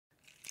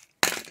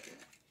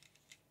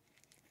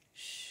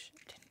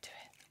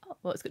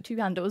Well, it's got two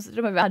handles. I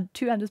don't know if I had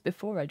two handles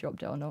before I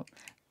dropped it or not.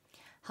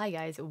 Hi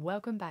guys,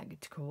 welcome back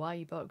to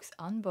Kawaii Box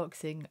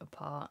unboxing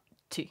part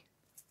 2.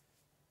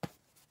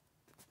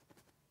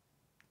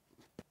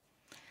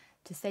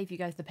 To save you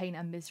guys the pain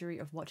and misery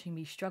of watching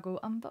me struggle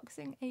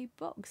unboxing a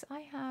box, I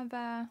have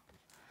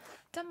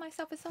done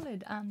myself a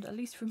solid and at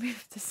least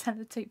removed the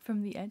sellotape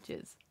from the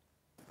edges.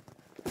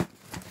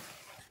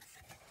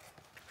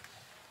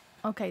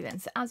 Okay then,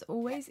 so as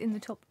always in the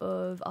top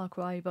of our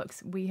Kawaii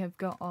Box we have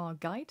got our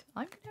guide.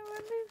 I'm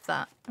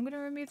going to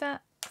remove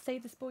that.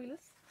 Save the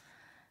spoilers.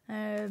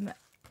 And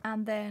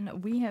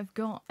then we have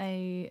got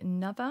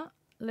another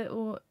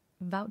little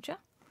voucher.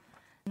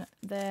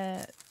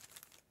 Their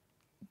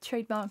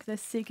trademark, their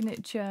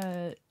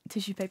signature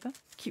tissue paper.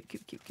 Cute,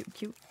 cute, cute, cute,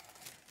 cute.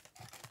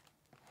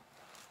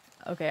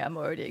 Okay, I'm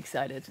already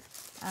excited.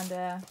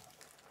 And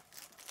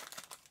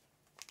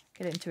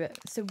get into it.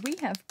 So we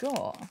have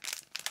got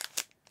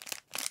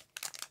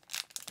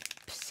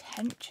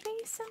potentially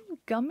some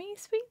gummy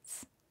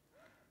sweets.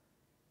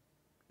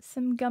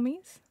 Some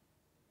gummies.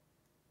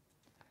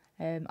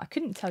 I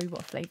couldn't tell you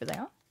what flavour they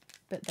are,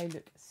 but they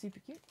look super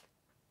cute.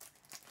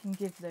 You can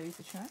give those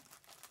a try.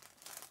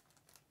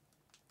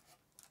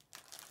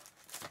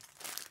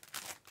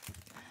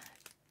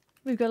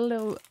 We've got a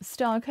little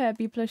Star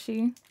Kirby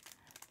plushie.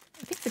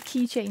 I think it's a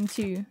keychain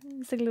too.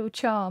 It's like a little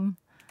charm.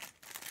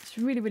 It's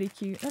really, really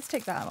cute. Let's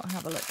take that out and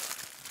have a look.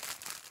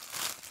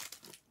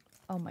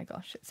 Oh my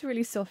gosh, it's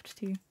really soft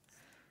too.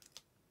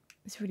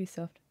 It's really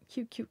soft.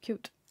 Cute, cute,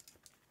 cute.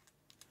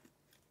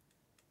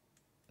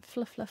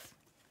 Fluff, fluff.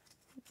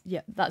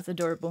 Yeah, that's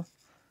adorable.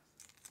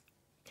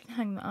 Can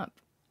hang that up.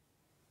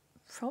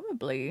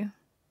 Probably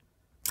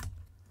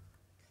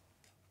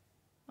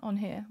on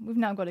here. We've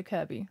now got a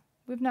Kirby.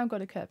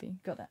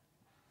 Got that.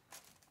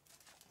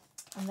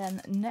 And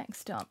then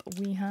next up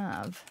we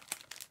have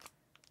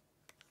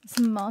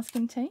some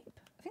masking tape.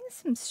 I think there's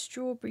some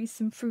strawberries,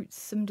 some fruits,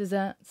 some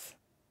desserts.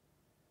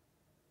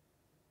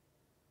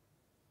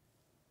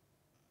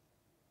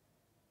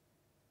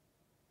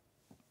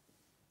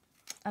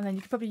 And then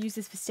you could probably use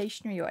this for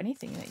stationery or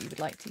anything that you would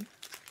like to.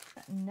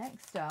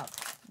 Next up,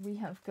 we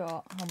have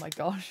got, oh my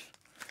gosh.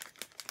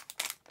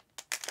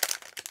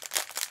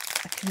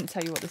 I couldn't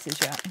tell you what this is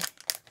yet.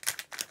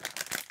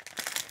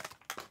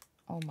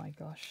 Oh my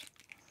gosh.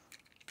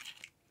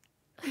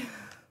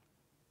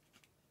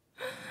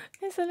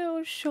 It's a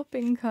little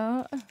shopping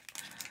cart.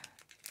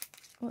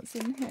 What's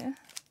in here?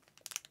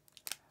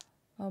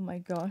 Oh my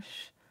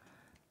gosh.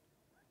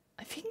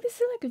 I think this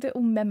is like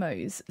little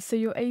memos. So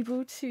you're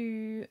able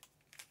to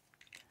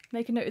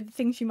make a note of the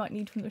things you might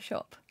need from the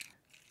shop.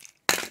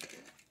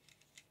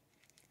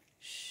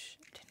 Shh,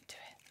 didn't do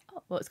it.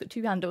 Oh, well, it's got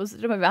two handles.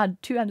 I don't know if I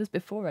had two handles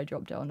before I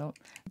dropped it or not.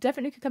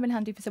 Definitely could come in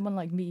handy for someone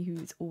like me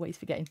who's always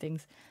forgetting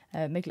things.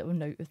 Make a little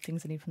note of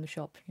things I need from the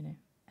shop, you know,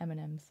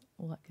 M&Ms,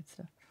 all that good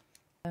stuff.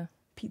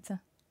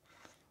 Pizza.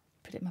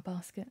 Put it in my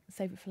basket,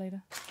 save it for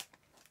later.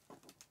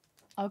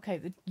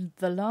 Okay,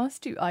 the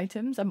last two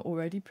items I'm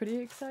already pretty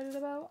excited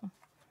about.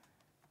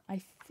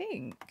 I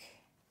think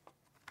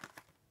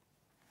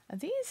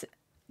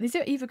these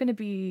are either going to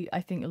be,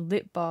 I think, a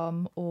lip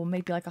balm or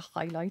maybe like a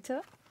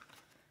highlighter.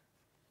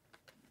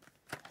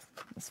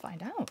 Let's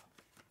find out.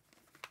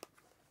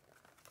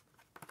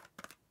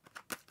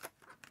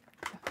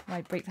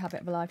 Might break the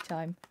habit of a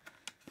lifetime.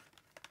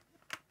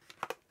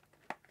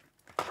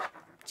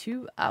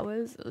 2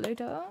 hours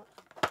later.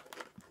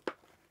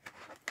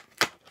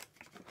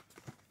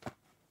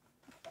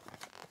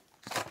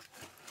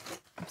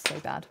 I'm so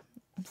bad.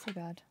 I'm so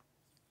bad.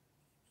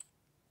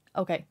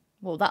 Okay,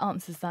 well that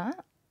answers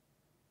that.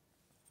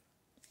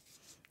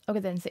 Okay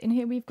then, so in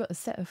here we've got a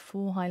set of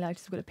 4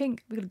 highlighters. We've got a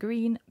pink, we've got a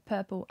green,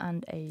 purple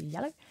and a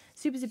yellow.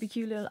 Super, super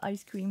cute little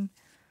ice cream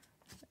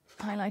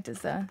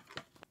highlighters there.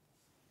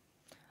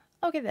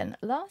 Okay then,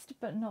 last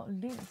but not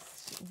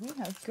least, we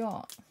have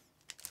got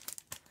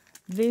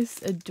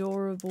this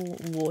adorable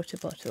water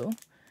bottle.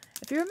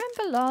 If you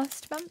remember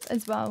last month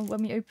as well,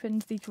 when we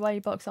opened the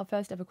Kawaii Box, our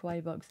first ever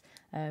Kawaii Box,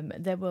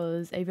 there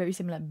was a very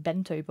similar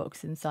bento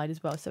box inside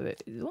as well, so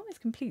it almost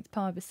completes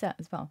part of a set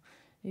as well.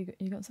 You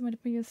got somewhere to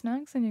put your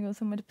snacks and you got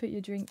somewhere to put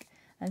your drink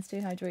and stay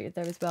hydrated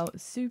there as well.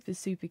 Super,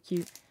 super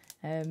cute,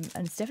 and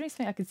it's definitely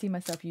something I can see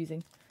myself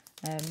using.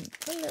 A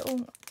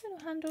little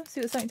handle,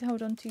 so it's something to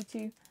hold on to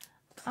too.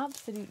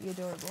 Absolutely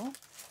adorable.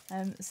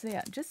 So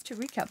yeah, just to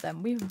recap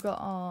then, we've got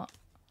our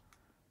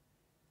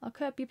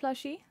Kirby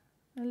plushie,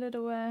 a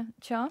little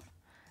charm.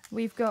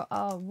 We've got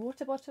our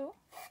water bottle.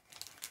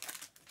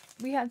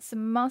 We had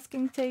some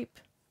masking tape.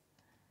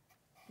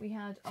 We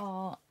had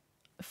our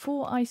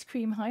 4 ice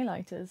cream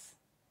highlighters.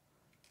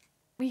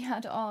 We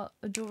had our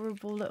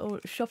adorable little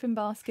shopping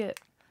basket,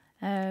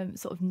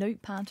 sort of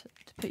notepad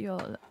to put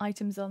your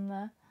items on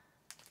there.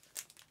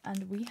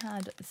 And we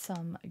had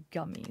some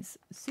gummies.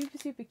 Super,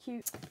 super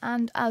cute.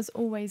 And as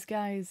always,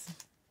 guys,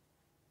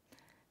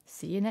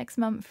 see you next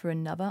month for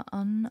another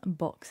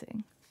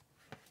unboxing.